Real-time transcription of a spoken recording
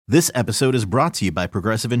This episode is brought to you by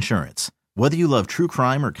Progressive Insurance. Whether you love true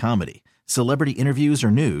crime or comedy, celebrity interviews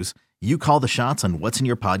or news, you call the shots on what's in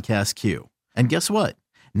your podcast queue. And guess what?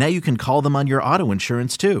 Now you can call them on your auto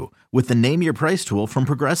insurance too with the Name Your Price tool from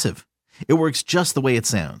Progressive. It works just the way it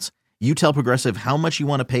sounds. You tell Progressive how much you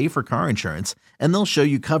want to pay for car insurance, and they'll show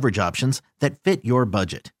you coverage options that fit your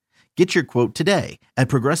budget. Get your quote today at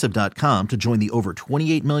Progressive.com to join the over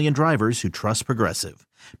 28 million drivers who trust Progressive.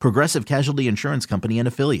 Progressive Casualty Insurance Company and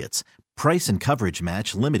Affiliates. Price and coverage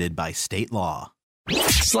match limited by state law.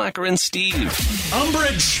 Slacker and Steve.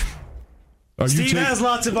 Umbrage. Steve has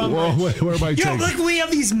lots of umbrage. Well, where am I taking? Like we have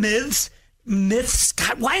these myths.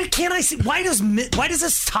 God, why can't I see? Why does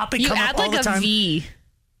this topic come up all the time? You add like a V.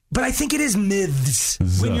 But I think it is myths.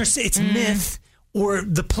 When you're saying it's myth, or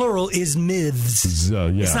the plural is myths. Yeah.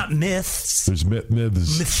 It's not myths. There's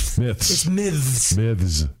myths. It's myths.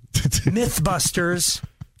 Myths. Mythbusters.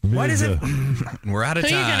 Why does it? We're out of Who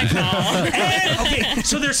time. are you gonna call? Okay,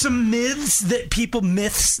 so there's some myths that people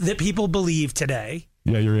believe today.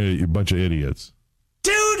 Yeah, you're a bunch of idiots.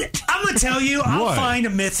 Dude, I'm going to tell you, I'll find a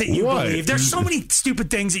myth that you believe. There's so many stupid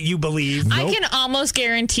things that you believe. I can almost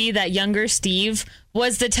guarantee that younger Steve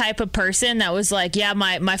was the type of person that was like, yeah,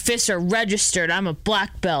 my fists are registered. I'm a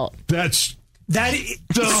black belt. That's one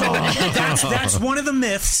of the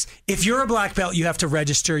myths. If you're a black belt, you have to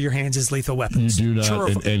register your hands as lethal weapons. You do not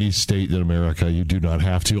in any state in America. You do not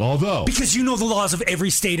have to. Although because you know the laws of every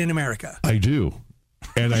state in America. I do.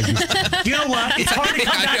 And I just, you know what? It's hard to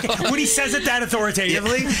come back when he says it that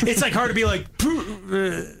authoritatively. It's like hard to be like,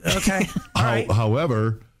 okay, all right.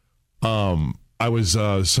 However, I was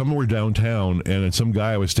somewhere downtown, and some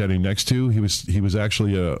guy I was standing next to, he was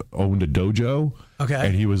actually owned a dojo. Okay.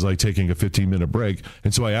 And he was like taking a 15-minute break,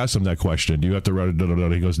 and so I asked him that question: do you have to run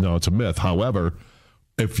it? He goes, no, it's a myth. However,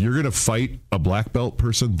 if you're going to fight a black belt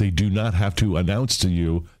person, they do not have to announce to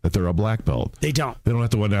you that they're a black belt. They don't. They don't have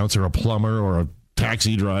to announce they're a plumber or a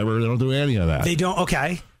taxi driver. They don't do any of that. They don't.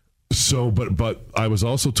 Okay. So, but I was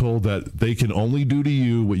also told that they can only do to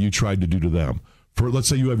you what you tried to do to them. For let's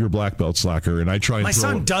say you have your black belt, Slacker, and I try and my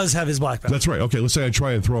son does have his black belt. That's right. Okay, let's say I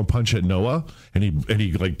try and throw a punch at Noah, and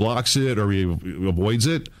he like blocks it or he avoids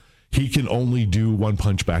it. He can only do one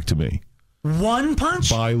punch back to me. One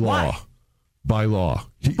punch by law. Why? By law.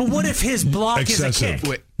 But what if his block excessive. is a kick?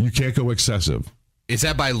 Wait. You can't go excessive. Is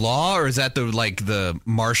that by law, or is that the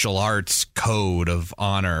martial arts code of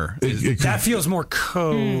honor? That feels more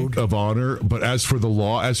code of honor. But as for the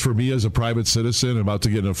law, as for me as a private citizen about to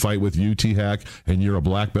get in a fight with you, T-Hack, and you're a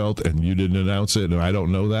black belt and you didn't announce it and I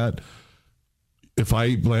don't know that, if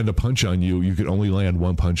I land a punch on you, you can only land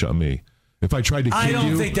one punch on me. If I tried to kill you, I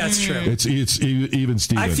don't think that's true. It's even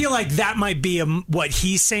Steven. I feel like that might be what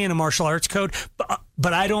he's saying, a martial arts code,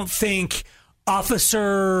 but I don't think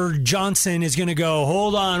Officer Johnson is going to go,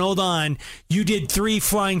 hold on. You did 3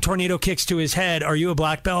 flying tornado kicks to his head. Are you a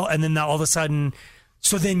black belt? And then all of a sudden,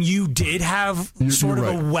 so then you did have sort of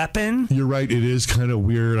a weapon. You're right. It is kind of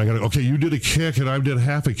weird. Okay, you did a kick and I did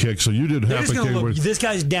half a kick. So you did half a kick. This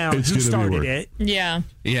guy's down. Who started it? Yeah.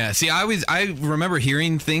 Yeah. See, I remember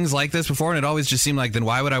hearing things like this before, and it always just seemed like, then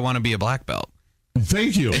why would I want to be a black belt?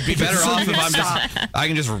 Thank you. It'd be better off if I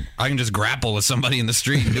can just grapple with somebody in the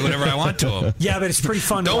street and do whatever I want to them. Yeah, but it's pretty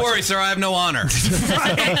fun. Don't worry, sir. I have no honor.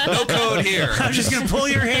 No code here. I'm just gonna pull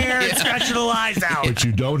your hair and scratch your eyes out. But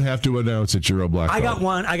you don't have to announce that you're a black belt.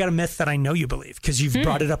 I got a myth that I know you believe because you've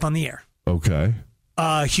brought it up on the air. Okay.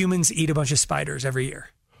 Humans eat a bunch of spiders every year.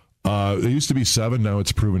 It used to be 7. Now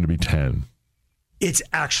it's proven to be 10. It's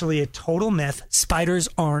actually a total myth. Spiders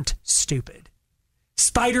aren't stupid.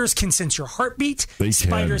 Spiders can sense your heartbeat.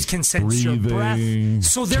 Spiders can sense your breath.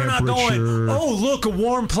 So they're not going, oh, look, a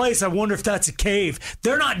warm place. I wonder if that's a cave.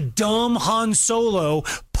 They're not dumb Han Solo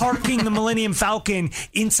parking the Millennium Falcon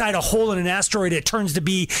inside a hole in an asteroid. It turns to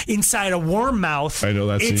be inside a worm mouth. I know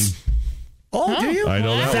that scene. Oh, do you? I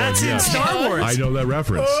know that That's one. in Star Wars. I know that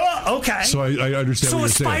reference. Okay. So I understand so what you're saying. So a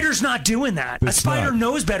spider's not doing that. A spider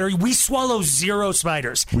knows better. We swallow 0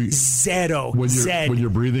 spiders. Zero. When you're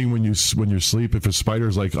breathing, when you sleep, if a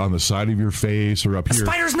spider's like on the side of your face or up here. A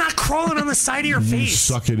spider's not crawling on the side of your face. You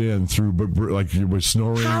suck it in through, like you were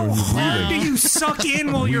snoring How when you're breathing. hard do you suck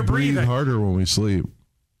in while you're breathing? We breathe harder when we sleep.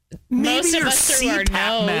 Maybe most your of us through our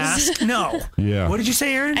CPAP nose. mask. No. Yeah. What did you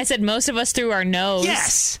say, Aaron? I said most of us through our nose.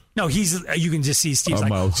 Yes. No, you can just see Steve's a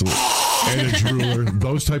mouth and a drooler.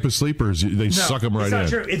 Those type of sleepers, they suck them right in.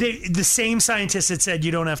 It's not true. The same scientists that said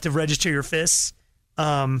you don't have to register your fists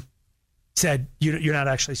said you're not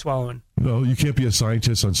actually swallowing. No, you can't be a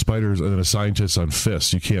scientist on spiders and then a scientist on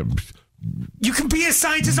fists. You can't You can be a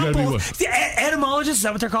scientist on both. The etymologist, is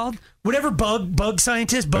that what they're called? Whatever bug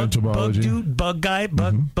scientist, bug dude, bug guy,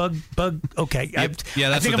 bug. Okay. Yep. Yeah,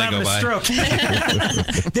 that's I think what I'm they having go a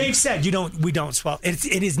stroke. They've said we don't swallow. It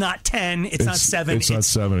is not 10. It's not 7. It's not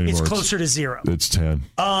 7 anymore. It's closer to 0. It's 10.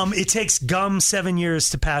 It takes gum 7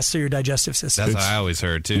 years to pass through your digestive system. That's what I always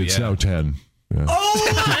heard too. It's now 10. Yeah. Oh,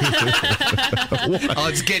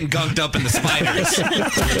 it's getting gunked up in the spiders.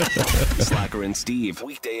 Slacker and Steve,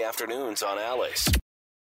 weekday afternoons on Alice.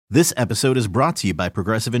 This episode is brought to you by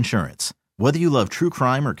Progressive Insurance. Whether you love true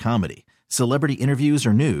crime or comedy, celebrity interviews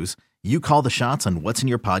or news, you call the shots on what's in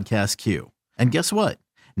your podcast queue. And guess what?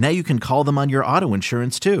 Now you can call them on your auto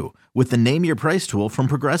insurance too with the Name Your Price tool from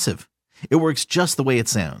Progressive. It works just the way it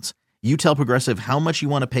sounds. You tell Progressive how much you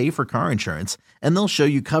want to pay for car insurance, and they'll show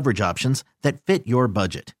you coverage options that fit your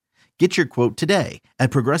budget. Get your quote today at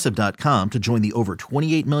Progressive.com to join the over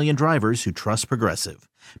 28 million drivers who trust Progressive.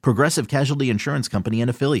 Progressive Casualty Insurance Company and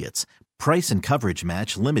Affiliates. Price and coverage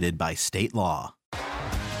match limited by state law.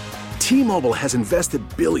 T-Mobile has invested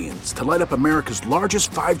billions to light up America's largest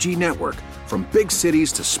 5G network, from big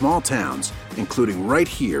cities to small towns, including right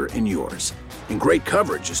here in yours. And great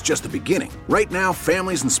coverage is just the beginning. Right now,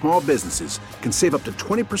 families and small businesses can save up to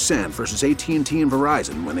 20% versus AT&T and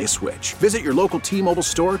Verizon when they switch. Visit your local T-Mobile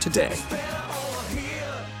store today.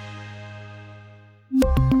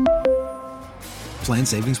 Plan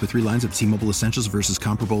savings with 3 lines of T-Mobile Essentials versus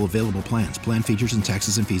comparable available plans. Plan features and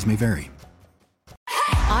taxes and fees may vary.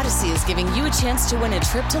 Odyssey is giving you a chance to win a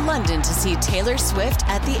trip to London to see Taylor Swift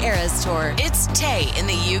at the Eras Tour. It's Tay in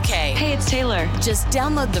the UK. Hey, it's Taylor. Just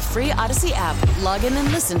download the free Odyssey app, log in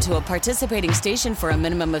and listen to a participating station for a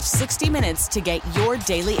minimum of 60 minutes to get your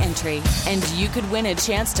daily entry. And you could win a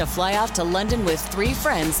chance to fly off to London with 3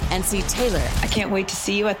 friends and see Taylor. I can't wait to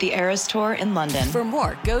see you at the Eras Tour in London. For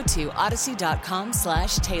more, go to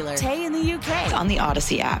odyssey.com/Taylor. Tay in the UK. On the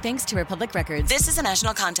Odyssey app. Thanks to Republic Records. This is a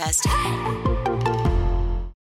national contest.